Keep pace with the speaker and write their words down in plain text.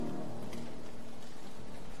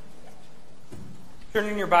Turn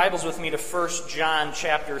in your Bibles with me to 1 John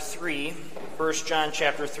chapter 3. 1 John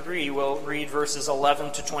chapter 3, we'll read verses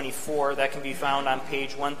 11 to 24. That can be found on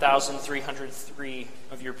page 1303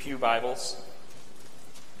 of your pew Bibles.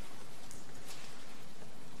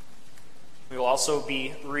 We will also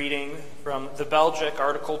be reading from the Belgic,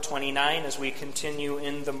 Article 29, as we continue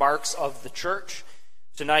in the marks of the church.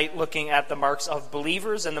 Tonight, looking at the marks of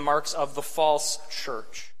believers and the marks of the false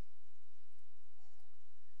church.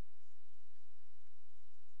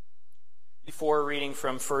 Before reading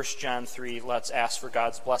from 1 John 3, let's ask for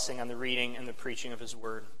God's blessing on the reading and the preaching of His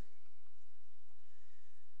Word.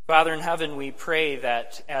 Father in heaven, we pray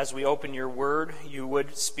that as we open your Word, you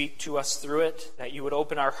would speak to us through it, that you would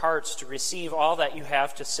open our hearts to receive all that you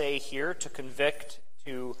have to say here, to convict,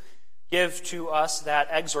 to give to us that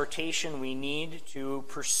exhortation we need to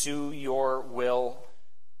pursue your will,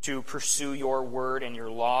 to pursue your Word and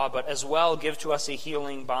your law, but as well give to us a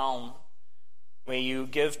healing balm. May you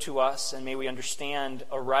give to us, and may we understand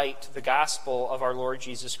aright the gospel of our Lord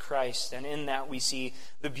Jesus Christ, and in that we see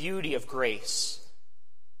the beauty of grace.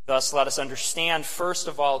 Thus, let us understand first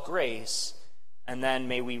of all grace, and then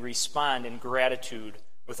may we respond in gratitude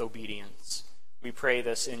with obedience. We pray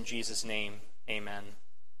this in Jesus' name. Amen.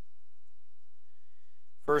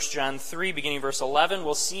 1 John 3, beginning verse 11,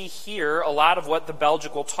 we'll see here a lot of what the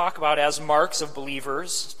Belgic will talk about as marks of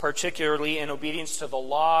believers, particularly in obedience to the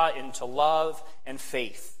law, into love and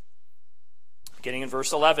faith. Beginning in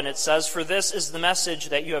verse 11, it says, "For this is the message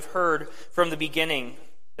that you have heard from the beginning,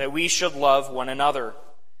 that we should love one another.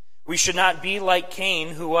 We should not be like Cain,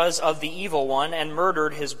 who was of the evil one and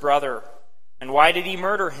murdered his brother. And why did he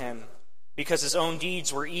murder him? Because his own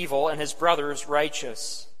deeds were evil and his brother's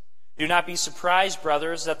righteous. Do not be surprised,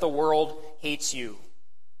 brothers, that the world hates you.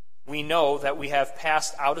 We know that we have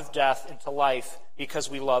passed out of death into life because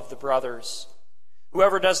we love the brothers.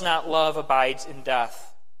 Whoever does not love abides in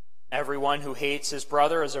death. Everyone who hates his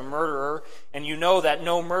brother is a murderer, and you know that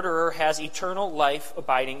no murderer has eternal life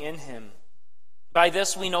abiding in him. By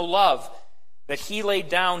this we know love, that he laid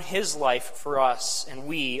down his life for us, and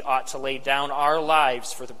we ought to lay down our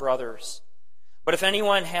lives for the brothers. But if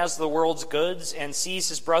anyone has the world's goods and sees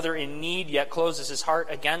his brother in need, yet closes his heart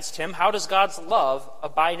against him, how does God's love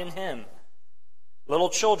abide in him? Little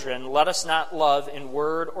children, let us not love in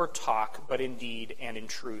word or talk, but in deed and in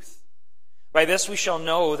truth. By this we shall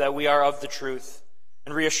know that we are of the truth,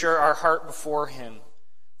 and reassure our heart before him.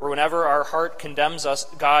 For whenever our heart condemns us,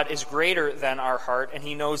 God is greater than our heart, and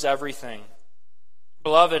he knows everything.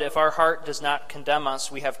 Beloved, if our heart does not condemn us,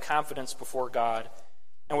 we have confidence before God.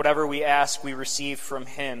 And whatever we ask, we receive from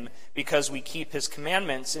him, because we keep his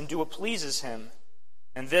commandments and do what pleases him.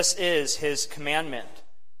 And this is his commandment,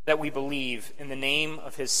 that we believe in the name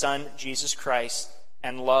of his Son, Jesus Christ,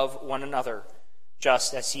 and love one another,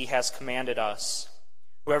 just as he has commanded us.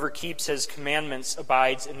 Whoever keeps his commandments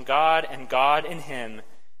abides in God, and God in him.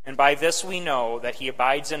 And by this we know that he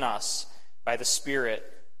abides in us, by the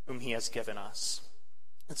Spirit whom he has given us."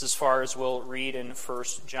 That's as far as we'll read in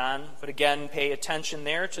 1 John. But again, pay attention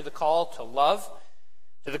there to the call to love,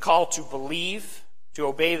 to the call to believe, to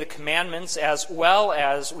obey the commandments, as well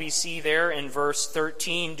as we see there in verse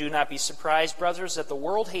 13, "Do not be surprised, brothers, that the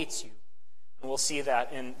world hates you." And we'll see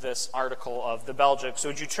that in this article of the Belgic. So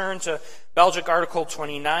would you turn to Belgic Article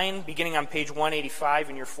 29, beginning on page 185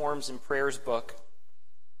 in your Forms and Prayers book.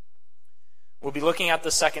 We'll be looking at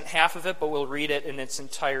the second half of it, but we'll read it in its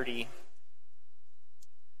entirety.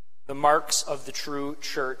 The marks of the true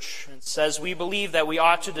church. It says, "We believe that we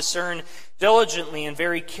ought to discern diligently and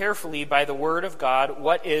very carefully by the word of God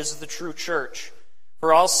what is the true church.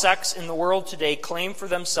 For all sects in the world today claim for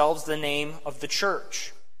themselves the name of the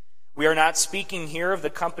church. We are not speaking here of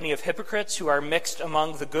the company of hypocrites who are mixed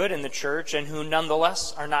among the good in the church and who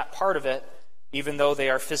nonetheless are not part of it, even though they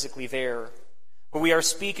are physically there. But we are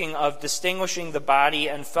speaking of distinguishing the body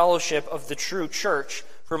and fellowship of the true church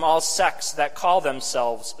from all sects that call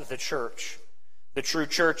themselves the church. The true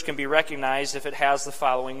church can be recognized if it has the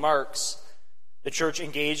following marks. The church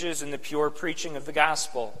engages in the pure preaching of the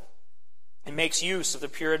gospel. It makes use of the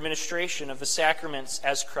pure administration of the sacraments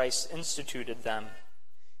as Christ instituted them.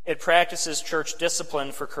 It practices church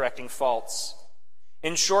discipline for correcting faults.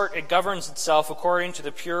 In short, it governs itself according to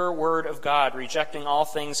the pure word of God, rejecting all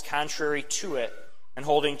things contrary to it and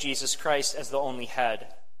holding Jesus Christ as the only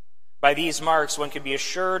head. By these marks, one can be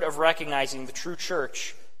assured of recognizing the true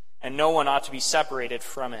church, and no one ought to be separated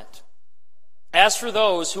from it. As for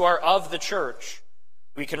those who are of the church,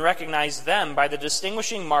 we can recognize them by the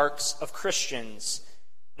distinguishing marks of Christians,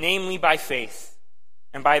 namely by faith,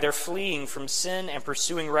 and by their fleeing from sin and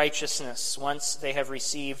pursuing righteousness once they have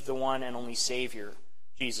received the one and only Savior,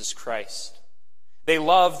 Jesus Christ. They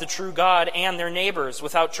love the true God and their neighbors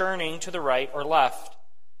without turning to the right or left.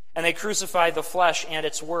 And they crucify the flesh and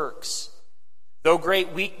its works. Though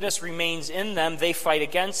great weakness remains in them, they fight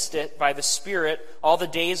against it by the Spirit all the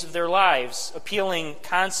days of their lives, appealing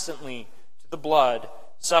constantly to the blood,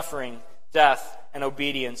 suffering, death, and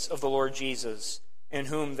obedience of the Lord Jesus, in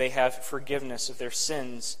whom they have forgiveness of their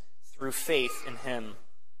sins through faith in him.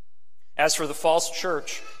 As for the false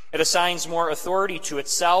church, it assigns more authority to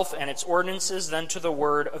itself and its ordinances than to the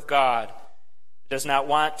word of God. It does not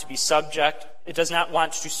want to subject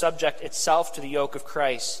itself to the yoke of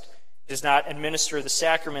Christ. It does not administer the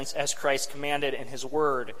sacraments as Christ commanded in his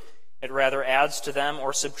word. It rather adds to them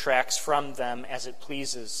or subtracts from them as it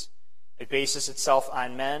pleases. It bases itself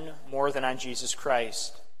on men more than on Jesus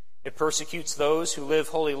Christ. It persecutes those who live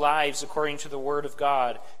holy lives according to the word of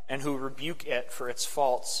God and who rebuke it for its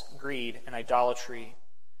faults, greed, and idolatry.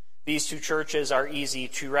 These two churches are easy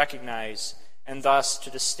to recognize and thus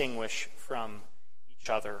to distinguish from each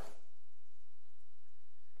other.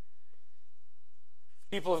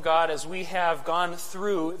 People of God, as we have gone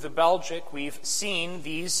through the Belgic, we've seen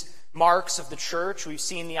these marks of the church. We've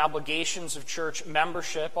seen the obligations of church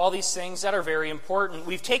membership, all these things that are very important.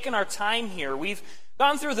 We've taken our time here. We've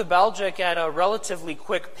gone through the Belgic at a relatively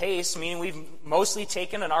quick pace, meaning we've mostly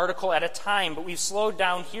taken an article at a time, but we've slowed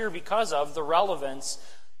down here because of the relevance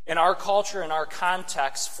in our culture and our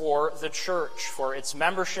context for the church, for its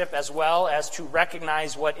membership, as well as to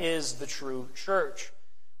recognize what is the true church.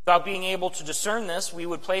 Without being able to discern this, we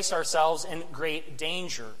would place ourselves in great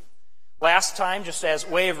danger. Last time, just as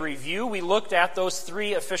way of review, we looked at those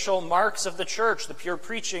three official marks of the church: the pure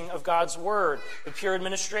preaching of God's word, the pure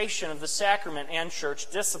administration of the sacrament, and church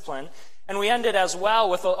discipline. And we ended as well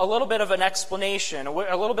with a little bit of an explanation, a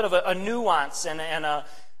little bit of a nuance and a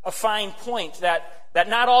fine point that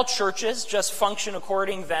not all churches just function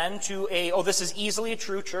according then to this is easily a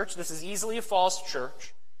true church, this is easily a false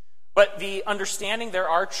church. But the understanding there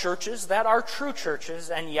are churches that are true churches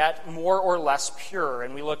and yet more or less pure.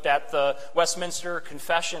 And we looked at the Westminster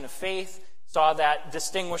Confession of Faith, saw that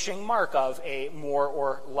distinguishing mark of a more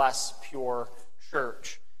or less pure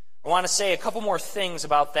church. I want to say a couple more things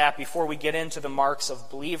about that before we get into the marks of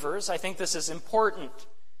believers. I think this is important.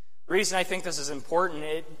 The reason I think this is important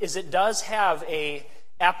is it does have an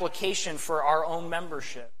application for our own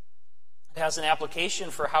membership. It has an application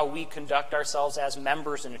for how we conduct ourselves as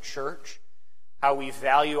members in a church, how we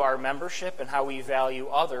value our membership and how we value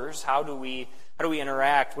others. How do we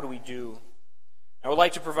interact? What do we do? I would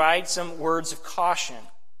like to provide some words of caution.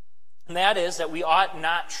 And that is that we ought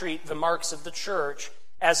not treat the marks of the church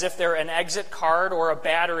as if they're an exit card or a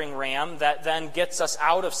battering ram that then gets us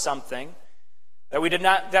out of something. That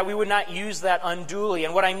we would not use that unduly.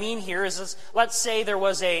 And what I mean here is let's say there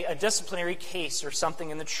was a disciplinary case or something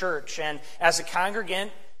in the church, and as a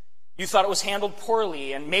congregant, you thought it was handled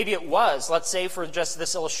poorly, and maybe it was. Let's say for just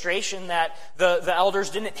this illustration that the elders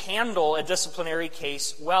didn't handle a disciplinary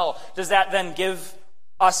case well. Does that then give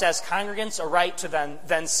us as congregants a right to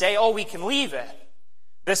then say, we can leave it?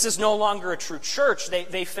 This is no longer a true church.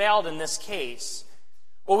 They failed in this case.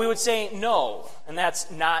 Well, we would say no, and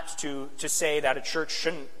that's not to say that a church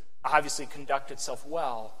shouldn't obviously conduct itself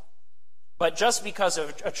well. But just because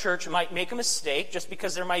a church might make a mistake, just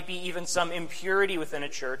because there might be even some impurity within a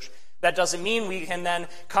church, that doesn't mean we can then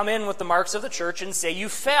come in with the marks of the church and say, you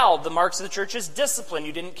failed. The marks of the church is discipline.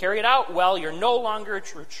 You didn't carry it out well. You're no longer a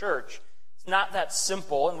true church. It's not that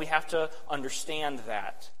simple, and we have to understand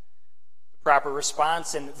that. Proper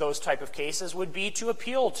response in those type of cases would be to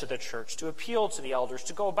appeal to the church, to appeal to the elders,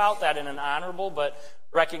 to go about that in an honorable but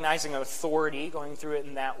recognizing authority, going through it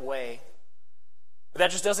in that way. But that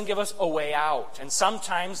just doesn't give us a way out. And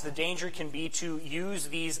sometimes the danger can be to use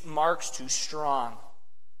these marks too strong.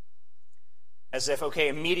 As if,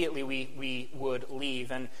 immediately we would leave.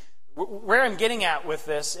 And where I'm getting at with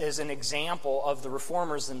this is an example of the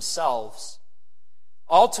reformers themselves.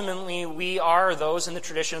 Ultimately, we are those in the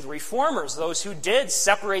tradition of the reformers, those who did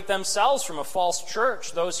separate themselves from a false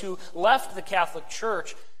church, those who left the Catholic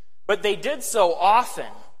Church, but they did so often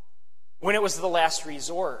when it was the last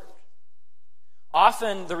resort.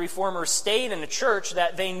 Often the reformers stayed in a church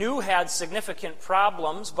that they knew had significant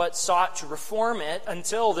problems, but sought to reform it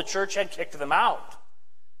until the church had kicked them out,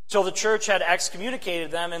 till the church had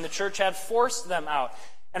excommunicated them and the church had forced them out.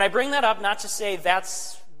 And I bring that up not to say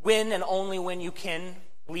that's when and only when you can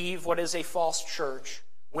leave what is a false church,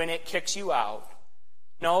 when it kicks you out.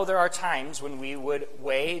 No, there are times when we would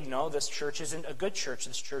weigh, no, this church isn't a good church.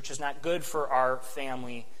 This church is not good for our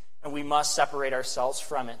family, and we must separate ourselves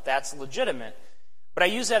from it. That's legitimate. But I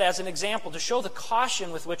use that as an example to show the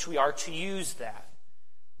caution with which we are to use that.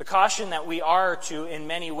 The caution that we are to, in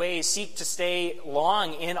many ways, seek to stay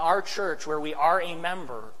long in our church where we are a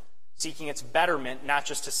member, seeking its betterment, not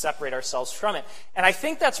just to separate ourselves from it. And I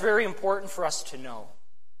think that's very important for us to know.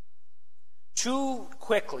 Too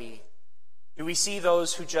quickly do we see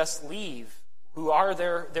those who just leave, who are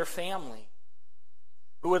their family,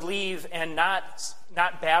 who would leave and not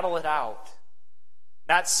battle it out,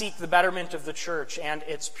 not seek the betterment of the church and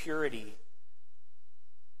its purity.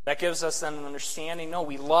 That gives us then an understanding, no,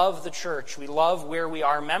 we love the church, we love where we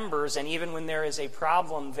are members, and even when there is a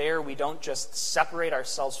problem there, we don't just separate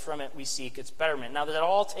ourselves from it, we seek its betterment. Now, that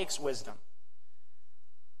all takes wisdom.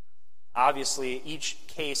 Obviously, each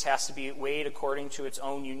case has to be weighed according to its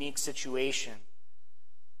own unique situation.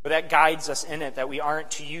 But that guides us in it, that we aren't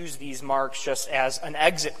to use these marks just as an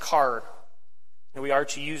exit card, that we are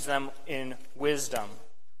to use them in wisdom.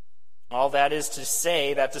 All that is to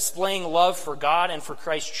say that displaying love for God and for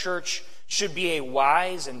Christ's church should be a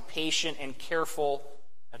wise and patient and careful,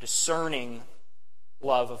 a discerning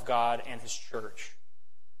love of God and his church.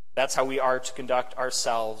 That's how we are to conduct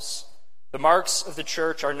ourselves. The marks of the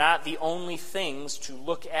church are not the only things to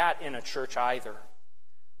look at in a church either.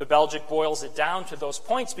 The Belgic boils it down to those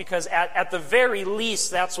points because at the very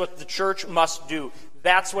least, that's what the church must do.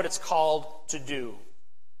 That's what it's called to do.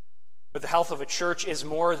 But the health of a church is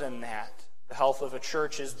more than that. The health of a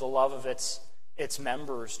church is the love of its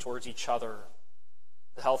members towards each other.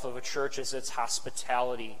 The health of a church is its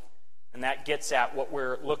hospitality. And that gets at what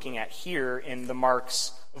we're looking at here in the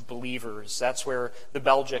marks of believers. That's where the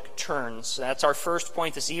Belgic turns. That's our first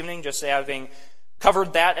point this evening, just having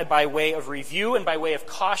covered that by way of review and by way of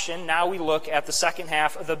caution. Now we look at the second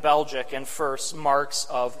half of the Belgic and first marks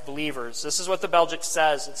of believers. This is what the Belgic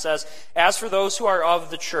says. It says, as for those who are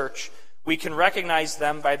of the church, we can recognize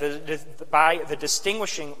them by the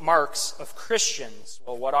distinguishing marks of Christians.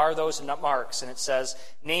 Well, what are those marks? And it says,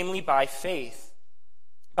 namely by faith,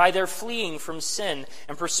 by their fleeing from sin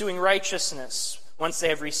and pursuing righteousness once they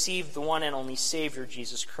have received the one and only Savior,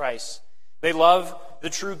 Jesus Christ. They love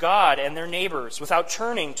the true God and their neighbors without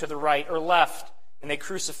turning to the right or left, and they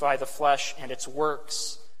crucify the flesh and its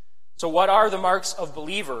works. So what are the marks of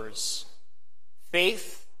believers?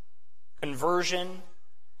 Faith, conversion,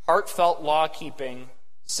 heartfelt law-keeping,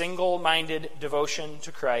 single-minded devotion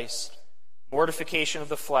to Christ, mortification of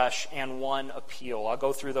the flesh, and one appeal. I'll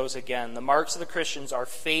go through those again. The marks of the Christians are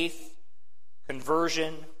faith,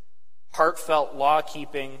 conversion, heartfelt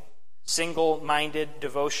law-keeping, single-minded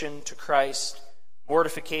devotion to Christ,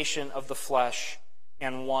 mortification of the flesh,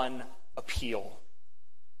 and one appeal.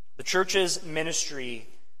 The church's ministry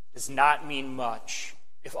does not mean much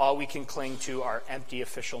if all we can cling to are empty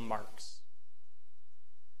official marks.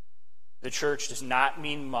 The church does not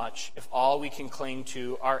mean much if all we can cling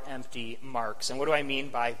to are empty marks. And what do I mean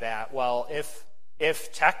by that? Well,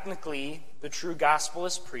 if technically the true gospel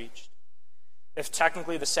is preached, if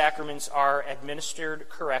technically the sacraments are administered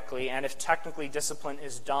correctly, and if technically discipline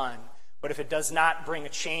is done, but if it does not bring a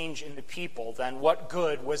change in the people, then what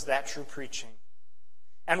good was that true preaching?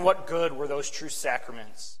 And what good were those true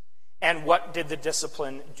sacraments? And what did the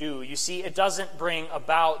discipline do? You see, it doesn't bring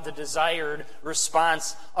about the desired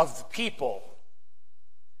response of the people.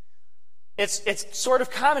 It's sort of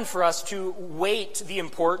common for us to weight the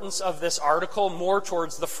importance of this article more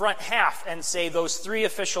towards the front half and say those three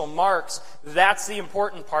official marks, that's the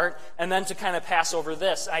important part, and then to kind of pass over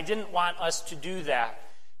this. I didn't want us to do that.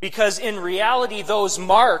 Because in reality, those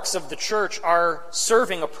marks of the church are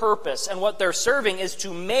serving a purpose, and what they're serving is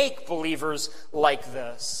to make believers like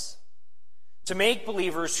this. To make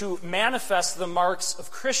believers who manifest the marks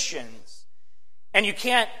of Christians. And you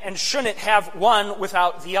can't and shouldn't have one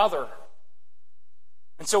without the other.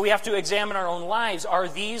 And so we have to examine our own lives. Are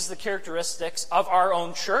these the characteristics of our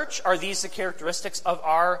own church? Are these the characteristics of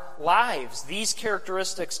our lives? These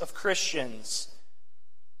characteristics of Christians?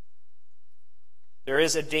 There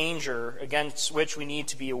is a danger against which we need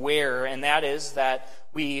to be aware, and that is that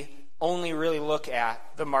we only really look at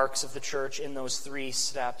the marks of the church in those three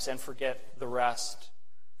steps and forget the rest.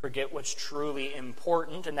 Forget what's truly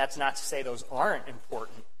important, and that's not to say those aren't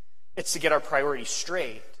important. It's to get our priorities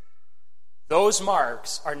straight. Those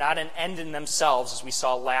marks are not an end in themselves, as we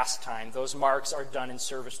saw last time. Those marks are done in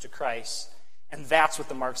service to Christ, and that's what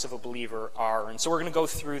the marks of a believer are. And so we're going to go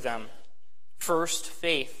through them. First,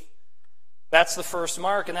 faith. That's the first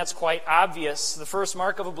mark, and that's quite obvious. The first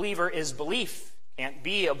mark of a believer is belief. Can't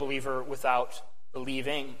be a believer without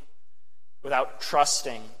believing, without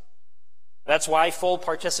trusting. That's why full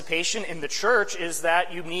participation in the church is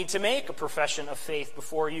that you need to make a profession of faith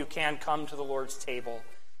before you can come to the Lord's table.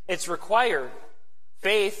 It's required.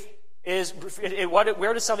 Faith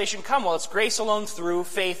where does salvation come? Well, it's grace alone through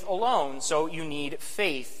faith alone. So you need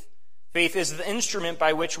faith. Faith is the instrument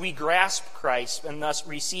by which we grasp Christ and thus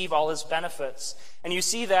receive all his benefits. And you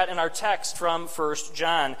see that in our text from 1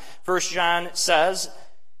 John. 1 John says,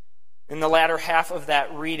 in the latter half of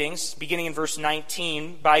that reading, beginning in verse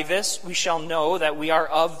 19, "By this we shall know that we are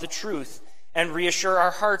of the truth, and reassure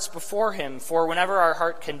our hearts before him. For whenever our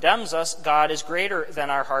heart condemns us, God is greater than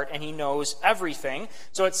our heart, and he knows everything."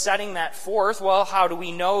 So it's setting that forth. Well, how do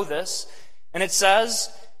we know this? And it says,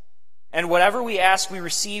 "And whatever we ask, we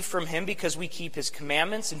receive from him, because we keep his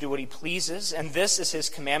commandments and do what he pleases. And this is his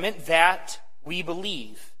commandment, that we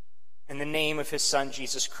believe in the name of his Son,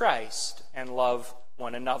 Jesus Christ, and love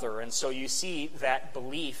one another." And so you see that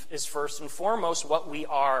belief is first and foremost what we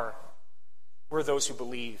are. We're those who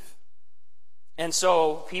believe. And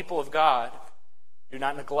so, people of God, do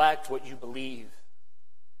not neglect what you believe.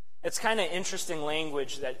 It's kind of interesting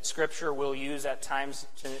language that Scripture will use at times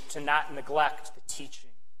to not neglect the teaching,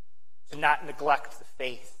 to not neglect the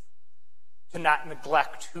faith, to not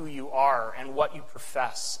neglect who you are and what you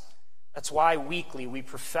profess. That's why weekly we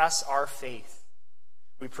profess our faith.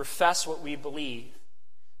 We profess what we believe.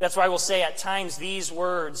 That's why we'll say at times these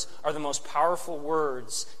words are the most powerful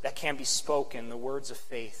words that can be spoken, the words of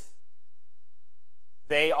faith.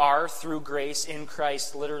 They are, through grace in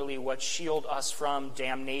Christ, literally what shield us from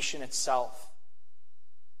damnation itself.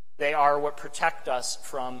 They are what protect us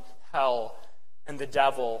from hell and the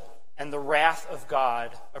devil and the wrath of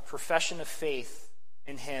God, a profession of faith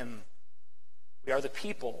in him. We are the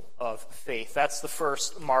people of faith. That's the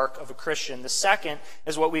first mark of a Christian. The second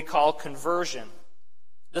is what we call conversion.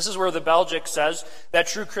 This is where the Belgic says that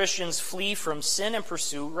true Christians flee from sin and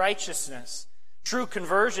pursue righteousness. True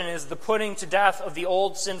conversion is the putting to death of the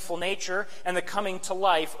old sinful nature and the coming to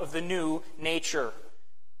life of the new nature.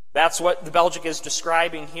 That's what the Belgic is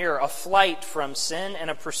describing here, a flight from sin and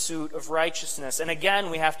a pursuit of righteousness. And again,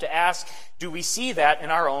 we have to ask, do we see that in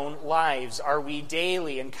our own lives? Are we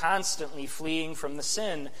daily and constantly fleeing from the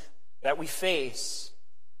sin that we face?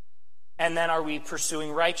 And then are we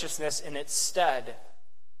pursuing righteousness in its stead?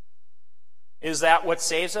 Is that what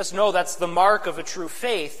saves us? No, that's the mark of a true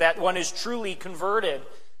faith, that one is truly converted,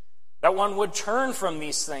 that one would turn from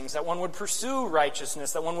these things, that one would pursue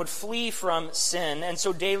righteousness, that one would flee from sin. And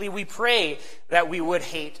so daily we pray that we would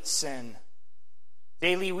hate sin.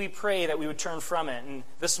 Daily we pray that we would turn from it. And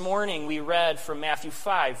this morning we read from Matthew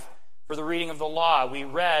 5 for the reading of the law. We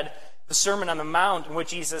read the Sermon on the Mount in which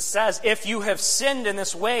Jesus says, if you have sinned in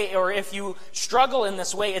this way, or if you struggle in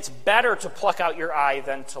this way, it's better to pluck out your eye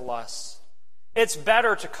than to lust. It's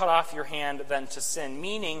better to cut off your hand than to sin,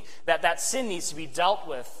 meaning that that sin needs to be dealt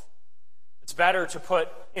with. It's better to put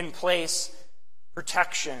in place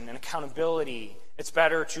protection and accountability. It's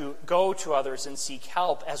better to go to others and seek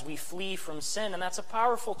help as we flee from sin. And that's a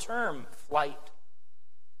powerful term, flight.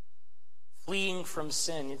 Fleeing from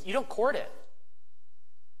sin. You don't court it.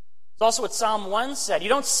 It's also what Psalm 1 said. You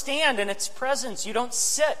don't stand in its presence. You don't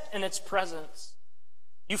sit in its presence.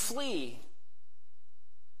 You flee.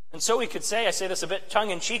 And so we could say, I say this a bit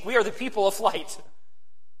tongue-in-cheek, we are the people of flight.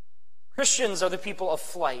 Christians are the people of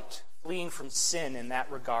flight, fleeing from sin in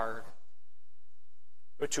that regard,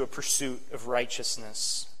 but to a pursuit of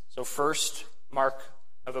righteousness. So first mark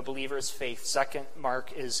of a believer is faith. Second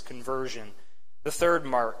mark is conversion. The third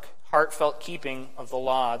mark, heartfelt keeping of the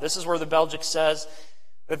law. This is where the Belgic says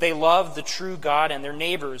that they love the true God and their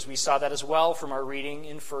neighbors. We saw that as well from our reading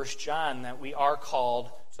in 1 John, that we are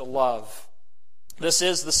called to love. This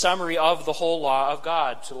is the summary of the whole law of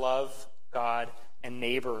God, to love God and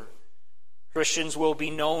neighbor. Christians will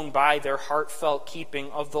be known by their heartfelt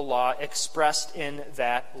keeping of the law expressed in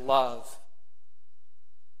that love.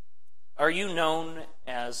 Are you known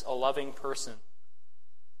as a loving person?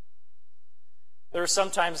 There are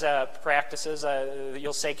sometimes practices,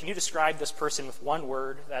 you'll say, can you describe this person with one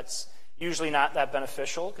word? That's usually not that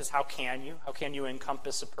beneficial, because how can you? How can you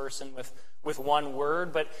encompass a person with one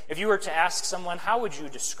word? But if you were to ask someone, how would you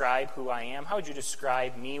describe who I am? How would you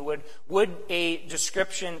describe me? Would a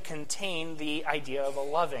description contain the idea of a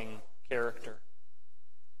loving character?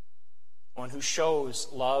 One who shows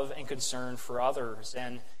love and concern for others.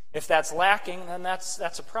 And if that's lacking, then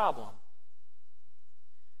that's a problem.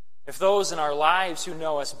 If those in our lives who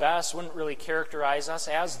know us best wouldn't really characterize us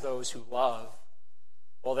as those who love,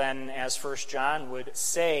 well then, as 1 John would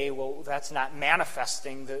say, well, that's not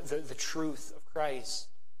manifesting the truth of Christ.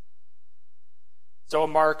 So a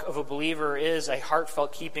mark of a believer is a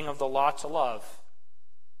heartfelt keeping of the law to love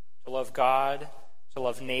God, to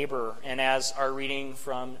love neighbor. And as our reading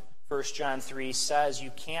from 1 John 3 says,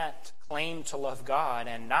 you can't claim to love God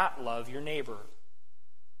and not love your neighbor.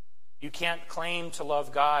 You can't claim to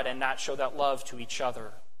love God and not show that love to each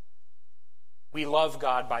other. We love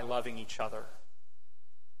God by loving each other.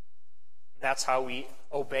 That's how we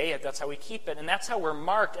obey it. That's how we keep it. And that's how we're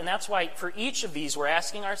marked. And that's why for each of these we're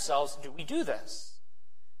asking ourselves, do we do this?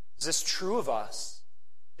 Is this true of us?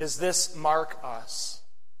 Does this mark us?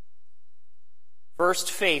 First,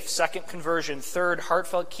 faith. Second, conversion. Third,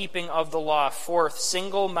 heartfelt keeping of the law. Fourth,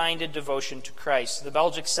 single-minded devotion to Christ. The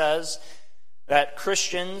Belgic says that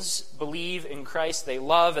Christians believe in Christ, they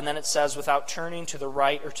love, and then it says without turning to the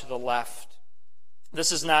right or to the left.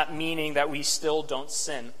 This is not meaning that we still don't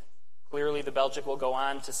sin. Clearly, the Belgic will go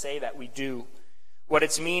on to say that we do. What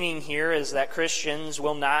it's meaning here is that Christians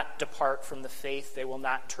will not depart from the faith. They will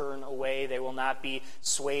not turn away. They will not be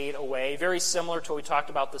swayed away. Very similar to what we talked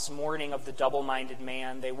about this morning of the double-minded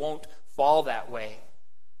man. They won't fall that way.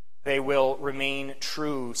 They will remain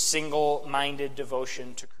true, single-minded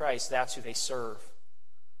devotion to Christ. That's who they serve.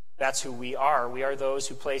 That's who we are. We are those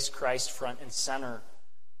who place Christ front and center.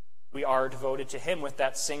 We are devoted to him with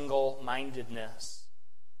that single-mindedness.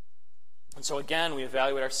 And so again, we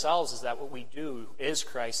evaluate ourselves. Is that what we do? Is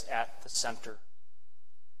Christ at the center?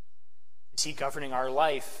 Is he governing our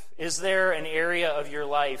life? Is there an area of your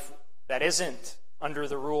life that isn't under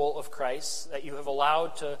the rule of Christ, that you have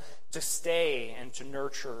allowed to stay and to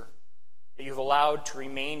nurture, that you've allowed to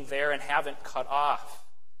remain there and haven't cut off?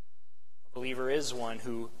 A believer is one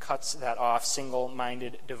who cuts that off,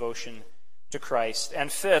 single-minded devotion to Christ. And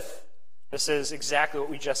fifth, this is exactly what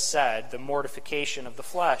we just said, the mortification of the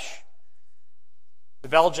flesh. The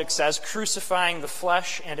Belgic says, crucifying the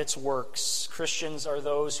flesh and its works. Christians are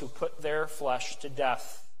those who put their flesh to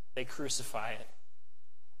death. They crucify it.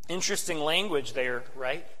 Interesting language there,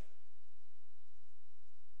 right?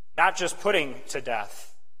 Not just putting to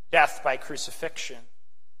death, death by crucifixion.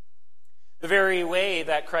 The very way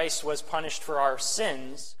that Christ was punished for our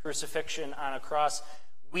sins, crucifixion on a cross,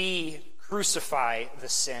 we crucify the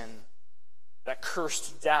sin. That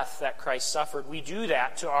cursed death that Christ suffered. We do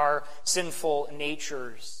that to our sinful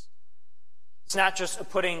natures. It's not just a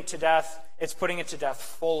putting to death, it's putting it to death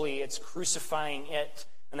fully. It's crucifying it.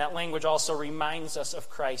 And that language also reminds us of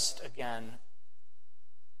Christ again.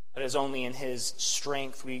 That is only in his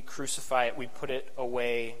strength we crucify it, we put it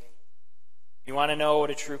away. You want to know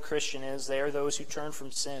what a true Christian is? They are those who turn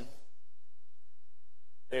from sin.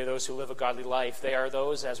 They are those who live a godly life. They are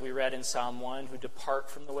those, as we read in Psalm 1, who depart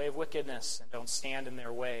from the way of wickedness and don't stand in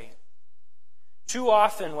their way. Too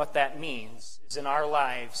often what that means is in our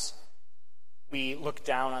lives, we look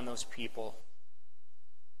down on those people.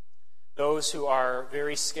 Those who are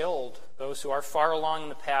very skilled, those who are far along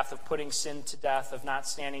the path of putting sin to death, of not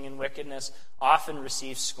standing in wickedness, often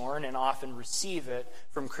receive scorn and often receive it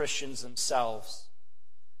from Christians themselves.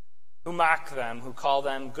 Who mock them, who call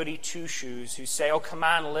them goody two-shoes, who say, oh, come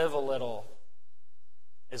on, live a little.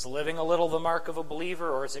 Is living a little the mark of a believer,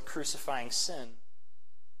 or is it crucifying sin?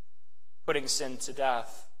 Putting sin to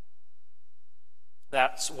death.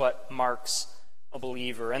 That's what marks a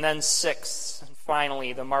believer. And then sixth, and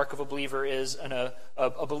finally, the mark of a believer is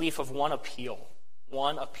a belief of one appeal.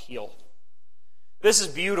 One appeal. This is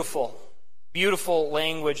beautiful. Beautiful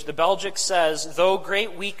language. The Belgic says, though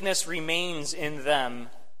great weakness remains in them,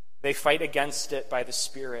 they fight against it by the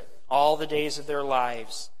Spirit all the days of their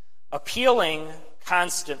lives, appealing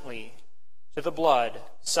constantly to the blood,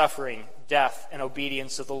 suffering, death, and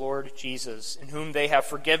obedience of the Lord Jesus, in whom they have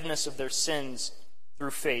forgiveness of their sins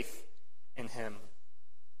through faith in him.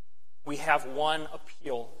 We have one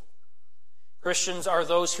appeal. Christians are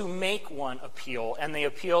those who make one appeal, and the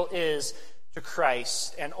appeal is to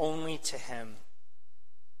Christ and only to him.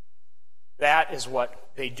 That is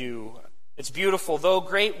what they do. It's beautiful. Though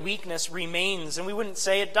great weakness remains, and we wouldn't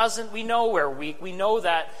say it doesn't. We know we're weak. We know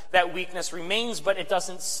that weakness remains, but it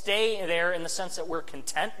doesn't stay there in the sense that we're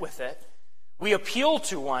content with it. We appeal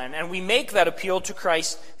to one, and we make that appeal to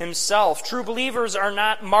Christ himself. True believers are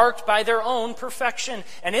not marked by their own perfection.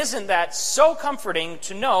 And isn't that so comforting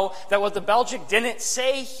to know that what the Belgic didn't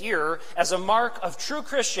say here as a mark of true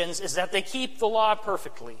Christians is that they keep the law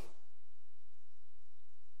perfectly?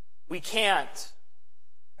 We can't.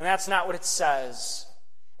 And that's not what it says.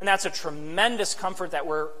 And that's a tremendous comfort that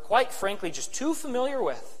we're, quite frankly, just too familiar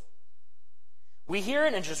with. We hear it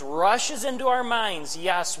and it just rushes into our minds.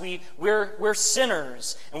 Yes, we're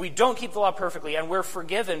sinners, and we don't keep the law perfectly, and we're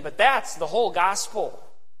forgiven. But that's the whole gospel.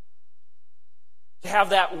 To have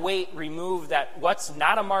that weight removed, that what's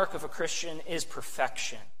not a mark of a Christian is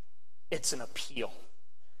perfection. It's an appeal.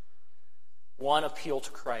 One appeal to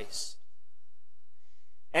Christ.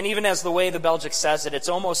 And even as the way the Belgic says it, it's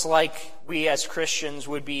almost like we as Christians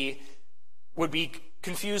would be would be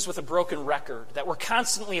confused with a broken record, that we're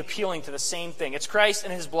constantly appealing to the same thing. It's Christ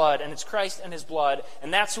and his blood, and it's Christ and his blood,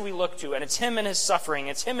 and that's who we look to, and it's him and his suffering,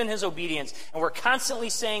 it's him and his obedience, and we're constantly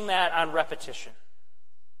saying that on repetition.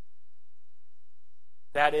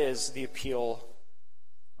 That is the appeal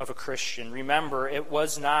of a Christian. Remember, it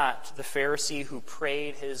was not the Pharisee who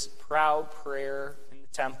prayed his proud prayer in the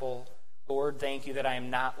temple, Lord, thank you that I am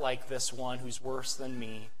not like this one who's worse than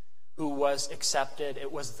me, who was accepted.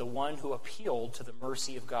 It was the one who appealed to the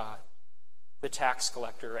mercy of God, the tax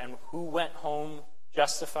collector. And who went home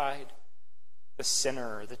justified? The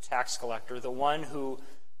sinner, the tax collector, the one who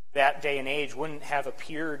that day and age wouldn't have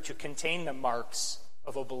appeared to contain the marks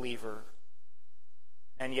of a believer.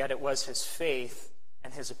 And yet it was his faith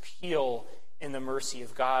and his appeal in the mercy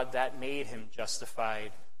of God that made him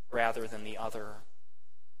justified rather than the other.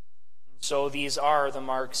 So these are the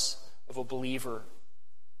marks of a believer.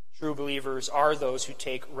 True believers are those who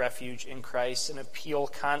take refuge in Christ and appeal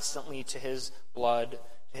constantly to his blood,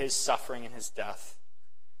 to his suffering and his death.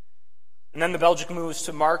 And then the Belgic moves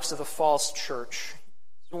to marks of the false church.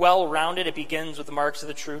 It's well-rounded. It begins with the marks of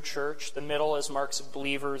the true church. The middle is marks of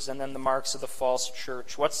believers, and then the marks of the false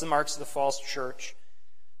church. What's the marks of the false church?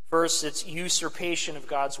 First, it's usurpation of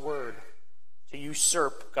God's word. To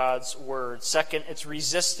usurp God's word. Second, it's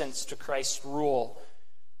resistance to Christ's rule.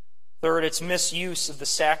 Third, it's misuse of the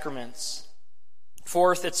sacraments.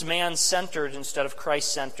 Fourth, it's man-centered instead of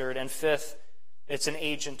Christ-centered. And fifth, it's an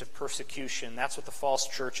agent of persecution. That's what the false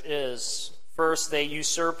church is. First, they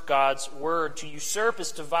usurp God's word. To usurp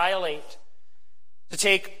is to violate, to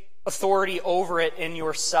take authority over it in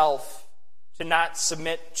yourself, to not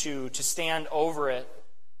submit to stand over it.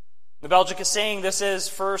 The Belgic is saying this is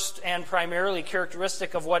first and primarily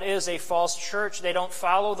characteristic of what is a false church. They don't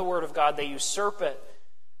follow the word of God, they usurp it.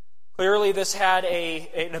 Clearly, this had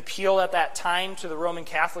an appeal at that time to the Roman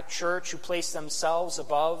Catholic Church, who placed themselves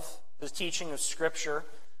above the teaching of Scripture.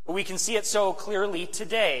 But we can see it so clearly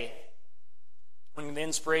today, when the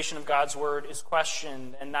inspiration of God's word is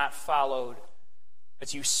questioned and not followed.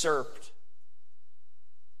 It's usurped.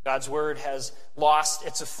 God's word has lost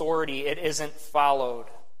its authority. It isn't followed.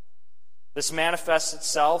 This manifests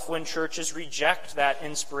itself when churches reject that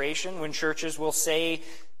inspiration, when churches will say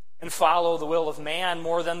and follow the will of man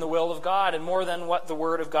more than the will of God and more than what the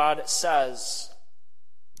Word of God says.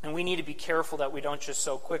 And we need to be careful that we don't just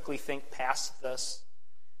so quickly think past this.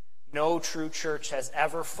 No true church has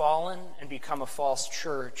ever fallen and become a false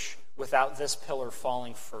church without this pillar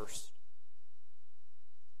falling first.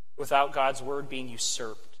 Without God's Word being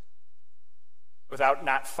usurped. Without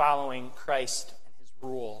not following Christ and his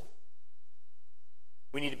rule.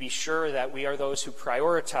 We need to be sure that we are those who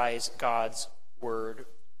prioritize God's word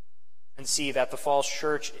and see that the false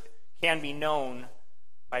church can be known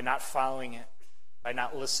by not following it, by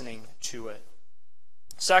not listening to it.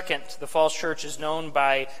 Second, the false church is known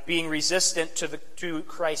by being resistant to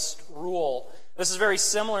Christ's rule. This is very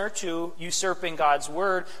similar to usurping God's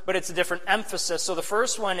word, but it's a different emphasis. So the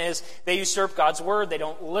first one is they usurp God's word. They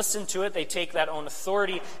don't listen to it. They take that own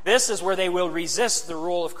authority. This is where they will resist the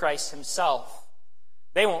rule of Christ himself.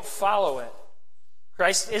 They won't follow it.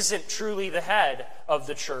 Christ isn't truly the head of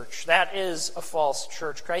the church. That is a false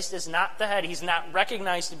church. Christ is not the head. He's not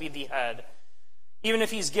recognized to be the head. Even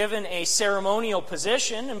if he's given a ceremonial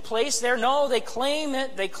position and place there, no, they claim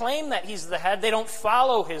it. They claim that he's the head. They don't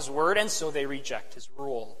follow his word, and so they reject his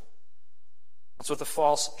rule. That's what the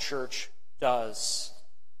false church does.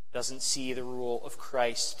 Doesn't see the rule of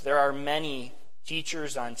Christ. There are many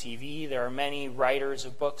teachers on TV. There are many writers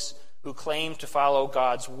of books who claim to follow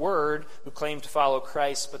God's word, who claim to follow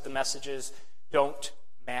Christ, but the messages don't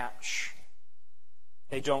match.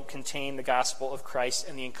 They don't contain the gospel of Christ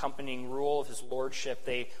and the accompanying rule of his lordship.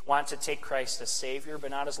 They want to take Christ as Savior, but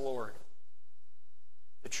not as Lord.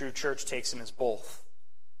 The true church takes him as both.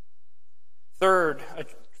 Third, a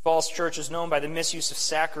false church is known by the misuse of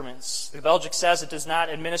sacraments. The Belgic says it does not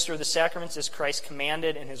administer the sacraments as Christ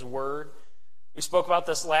commanded in his word. We spoke about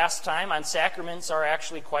this last time. On sacraments are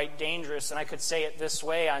actually quite dangerous, and I could say it this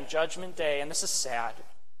way: on Judgment Day, and this is sad.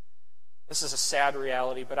 This is a sad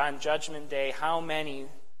reality, but on Judgment Day, how many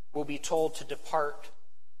will be told to depart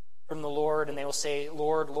from the Lord, and they will say,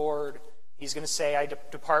 Lord, Lord. He's going to say,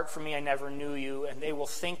 depart from me, I never knew you, and they will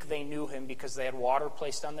think they knew him because they had water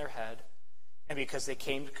placed on their head and because they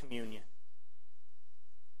came to communion.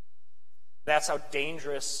 That's how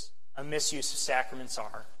dangerous a misuse of sacraments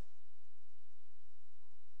are.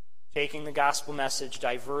 Taking the gospel message,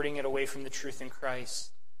 diverting it away from the truth in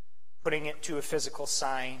Christ, putting it to a physical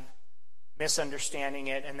sign, misunderstanding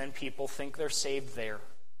it, and then people think they're saved there.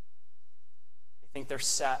 They think they're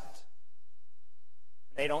set.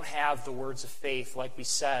 They don't have the words of faith. Like we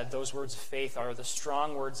said, those words of faith are the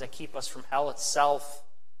strong words that keep us from hell itself.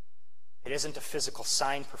 It isn't a physical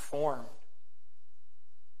sign performed.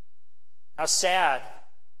 How sad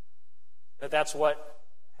that that's what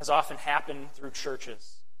has often happened through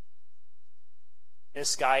churches.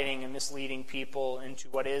 Misguiding and misleading people into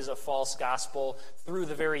what is a false gospel through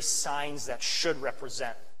the very signs that should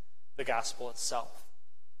represent the gospel itself.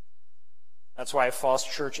 That's why a false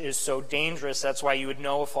church is so dangerous. That's why you would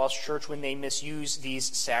know a false church when they misuse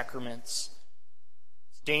these sacraments.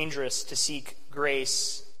 It's dangerous to seek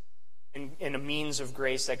grace in a means of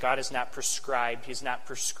grace that God has not prescribed. He has not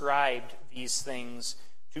prescribed these things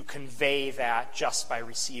to convey that just by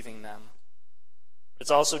receiving them.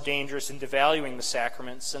 It's also dangerous in devaluing the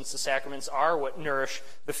sacraments, since the sacraments are what nourish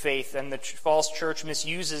the faith, and the false church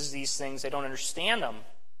misuses these things. They don't understand them.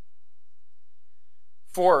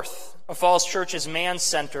 Fourth, a false church is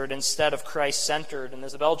man-centered instead of Christ-centered. And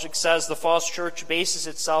as the Belgic says, the false church bases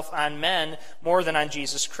itself on men more than on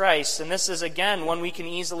Jesus Christ. And this is, again, one we can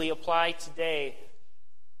easily apply today.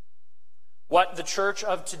 What the church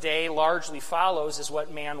of today largely follows is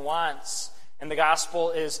what man wants. And the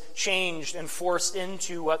gospel is changed and forced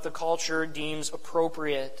into what the culture deems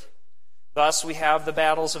appropriate. Thus we have the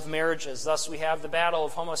battles of marriages. Thus we have the battle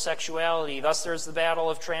of homosexuality. Thus there's the battle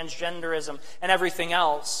of transgenderism and everything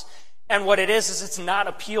else. And what it is it's not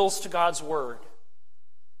appeals to God's word.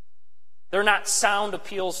 They're not sound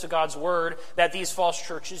appeals to God's word that these false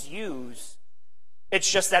churches use. It's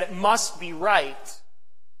just that it must be right.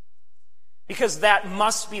 Because that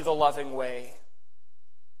must be the loving way.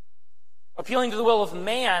 Appealing to the will of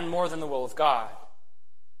man more than the will of God.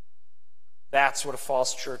 That's what a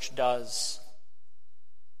false church does.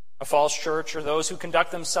 A false church are those who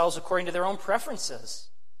conduct themselves according to their own preferences.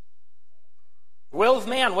 The will of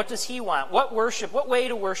man, what does he want? What way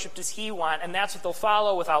to worship does he want? And that's what they'll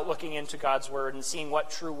follow without looking into God's word and seeing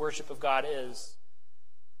what true worship of God is.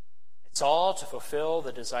 It's all to fulfill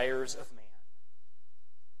the desires of man.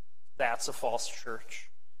 That's a false church.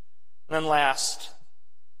 And then last,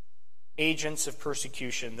 agents of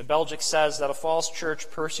persecution. The Belgic says that a false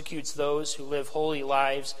church persecutes those who live holy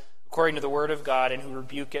lives according to the word of God and who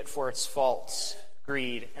rebuke it for its faults,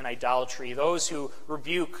 greed, and idolatry. Those who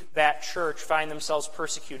rebuke that church find themselves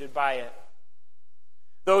persecuted by it.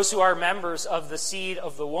 Those who are members of the seed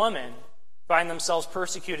of the woman find themselves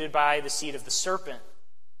persecuted by the seed of the serpent.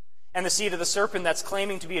 And the seed of the serpent that's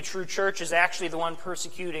claiming to be a true church is actually the one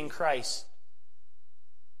persecuting Christ.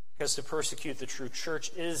 Because to persecute the true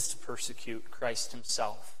church is to persecute Christ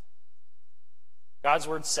himself. God's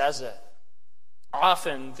word says it.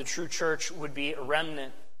 Often the true church would be a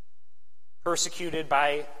remnant, persecuted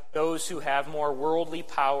by those who have more worldly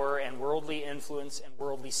power and worldly influence and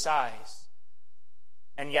worldly size.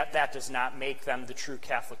 And yet that does not make them the true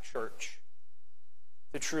Catholic Church.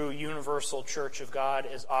 The true universal church of God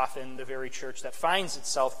is often the very church that finds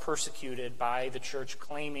itself persecuted by the church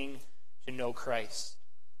claiming to know Christ.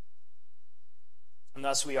 And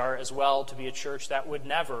thus we are as well to be a church that would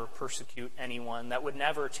never persecute anyone, that would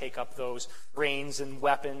never take up those reins and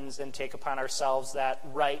weapons and take upon ourselves that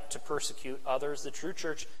right to persecute others. The true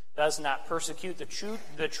church does not persecute.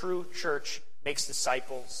 The true church makes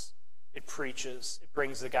disciples. It preaches. It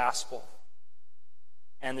brings the gospel.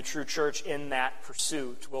 And the true church in that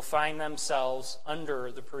pursuit will find themselves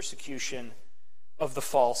under the persecution of the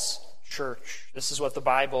false church. This is what the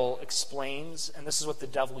Bible explains, and this is what the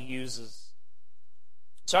devil uses.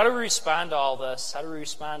 So how do we respond to all this? How do we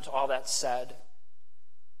respond to all that said?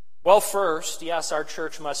 Well, first, yes, our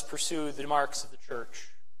church must pursue the marks of the church.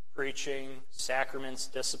 Preaching, sacraments,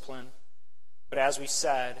 discipline. But as we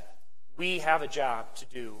said, we have a job to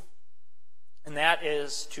do. And that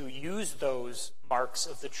is to use those marks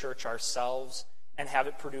of the church ourselves and have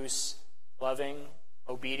it produce loving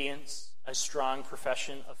obedience, a strong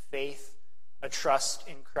profession of faith, a trust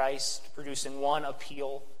in Christ, producing one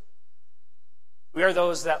appeal. We are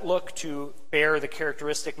those that look to bear the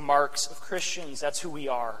characteristic marks of Christians. That's who we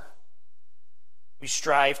are. We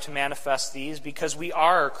strive to manifest these because we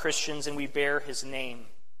are Christians and we bear his name.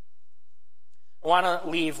 I want to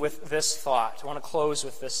leave with this thought. I want to close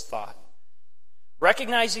with this thought.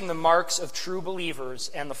 Recognizing the marks of true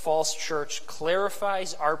believers and the false church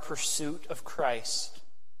clarifies our pursuit of Christ,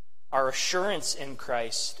 our assurance in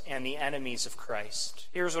Christ, and the enemies of Christ.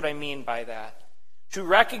 Here's what I mean by that. To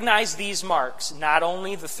recognize these marks, not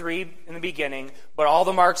only the three in the beginning, but all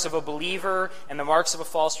the marks of a believer and the marks of a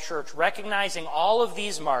false church, recognizing all of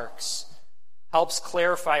these marks helps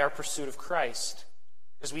clarify our pursuit of Christ.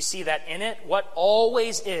 Because we see that in it, what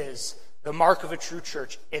always is the mark of a true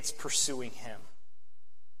church, it's pursuing him.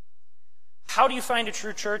 How do you find a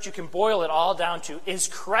true church? You can boil it all down to, is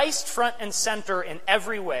Christ front and center in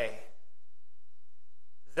every way?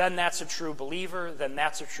 Then that's a true believer. Then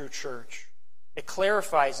that's a true church. It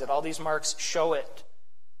clarifies it. All these marks show it.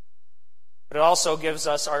 But it also gives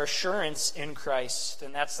us our assurance in Christ,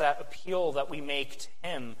 and that's that appeal that we make to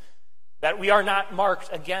him, that we are not marked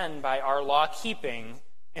again by our law-keeping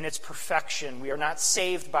in its perfection. We are not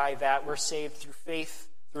saved by that. We're saved through faith,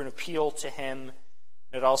 through an appeal to him.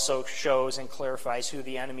 It also shows and clarifies who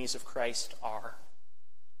the enemies of Christ are.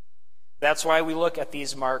 That's why we look at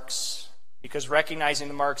these marks, because recognizing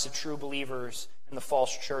the marks of true believers in the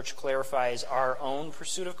false church clarifies our own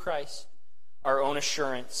pursuit of Christ, our own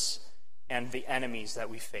assurance, and the enemies that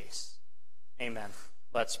we face. Amen.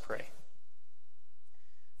 Let's pray.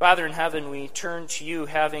 Father in heaven, we turn to you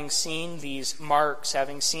having seen these marks,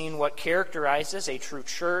 having seen what characterizes a true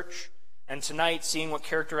church, and tonight seeing what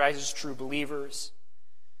characterizes true believers.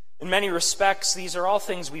 In many respects, these are all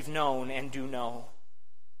things we've known and do know.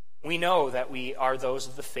 We know that we are those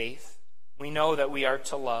of the faith. We know that we are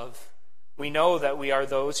to love. We know that we are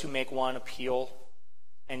those who make one appeal.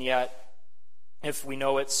 And yet, if we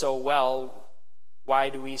know it so well,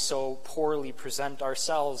 why do we so poorly present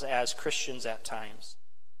ourselves as Christians at times?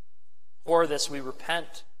 For this we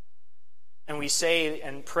repent. And we say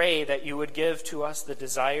and pray that you would give to us the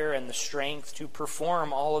desire and the strength to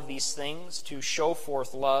perform all of these things, to show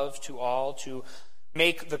forth love to all, to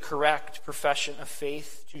make the correct profession of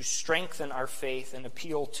faith, to strengthen our faith and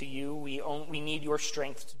appeal to you. We need your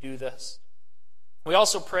strength to do this. We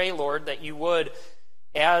also pray, Lord, that you would,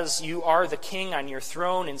 as you are the king on your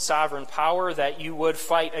throne in sovereign power, that you would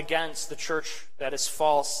fight against the church that is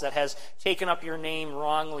false, that has taken up your name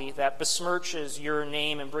wrongly, that besmirches your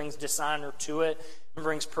name and brings dishonor to it and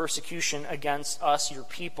brings persecution against us, your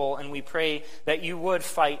people. And we pray that you would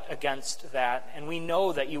fight against that. And we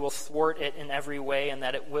know that you will thwart it in every way and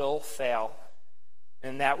that it will fail.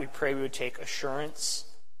 And that we pray we would take assurance.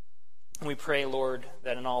 And we pray, Lord,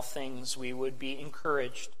 that in all things we would be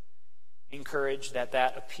encouraged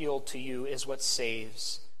that appeal to you is what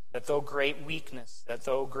saves, that though great weakness, that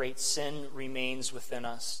though great sin remains within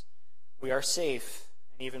us, we are safe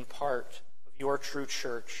and even part of your true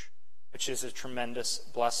church, which is a tremendous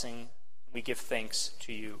blessing. We give thanks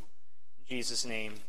to you. In Jesus' name.